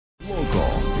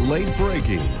Late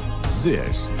breaking.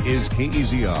 This is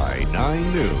KEZI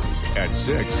 9 News at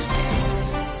 6.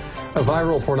 A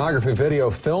viral pornography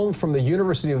video filmed from the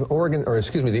University of Oregon,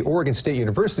 the Oregon State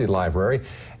University Library,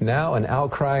 now an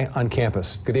outcry on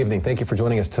campus. Good evening. Thank you for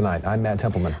joining us tonight. I'm Matt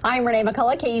Templeman. I'm Renee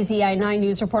McCullough. KEZI 9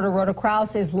 News reporter Rhoda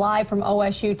Krause is live from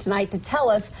OSU tonight to tell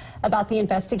us about the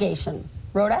investigation.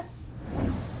 Rhoda?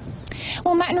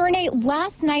 Well, Matt and Renee,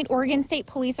 last night Oregon State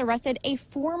Police arrested a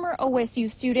former OSU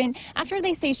student after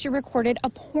they say she recorded a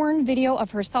porn video of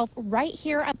herself right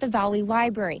here at the Valley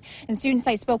Library. And students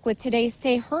I spoke with today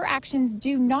say her actions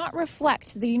do not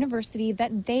reflect the university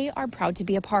that they are proud to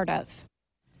be a part of.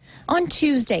 On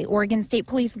Tuesday, Oregon State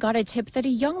Police got a tip that a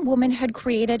young woman had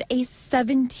created a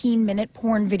 17-minute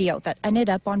porn video that ended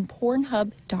up on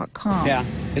Pornhub.com. Yeah,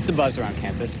 it's the buzz around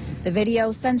campus. The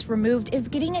video, since removed, is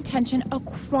getting attention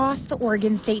across the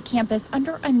Oregon State campus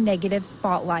under a negative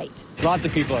spotlight. Lots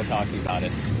of people are talking about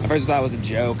it. At first I thought it was a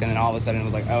joke, and then all of a sudden it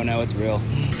was like, oh no, it's real.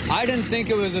 I didn't think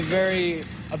it was a very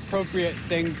appropriate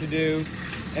thing to do,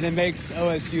 and it makes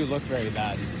OSU look very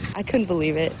bad. I couldn't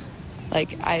believe it.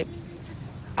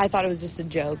 I thought it was just a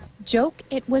joke. Joke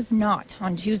it was not.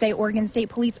 On Tuesday, Oregon State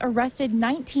Police arrested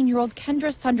 19-year-old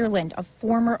Kendra Sunderland, a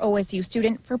former OSU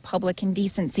student, for public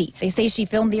indecency. They say she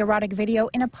filmed the erotic video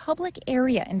in a public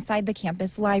area inside the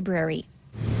campus library.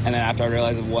 And then after I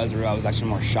realized it was real, I was actually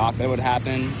more shocked that it would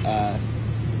happen.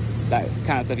 That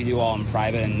kind of stuff you do all in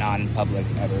private and not in public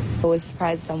ever. I was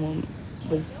surprised someone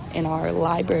was in our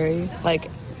library.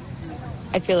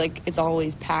 I feel like it's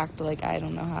always packed, but I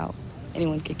don't know how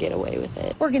anyone could get away with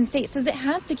it. Oregon State says it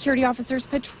has security officers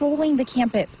patrolling the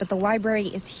campus, but the library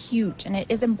is huge and it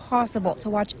is impossible to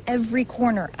watch every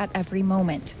corner at every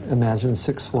moment. Imagine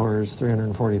 6 floors,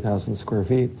 340,000 square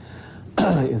feet.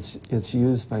 It's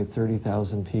used by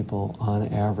 30,000 people on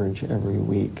average every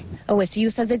week.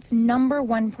 OSU says its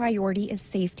 #1 priority is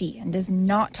safety and does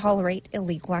not tolerate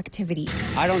illegal activity.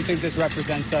 I don't think this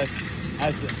represents us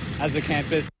as a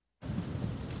campus.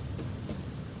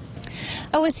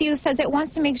 OSU says it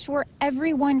wants to make sure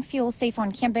everyone feels safe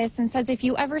on campus and says if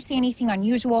you ever see anything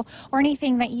unusual or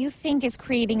anything that you think is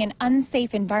creating an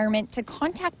unsafe environment, to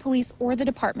contact police or the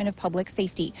Department of Public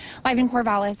Safety. Live in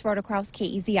Corvallis, Rhoda Krause,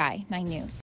 KEZI 9 News.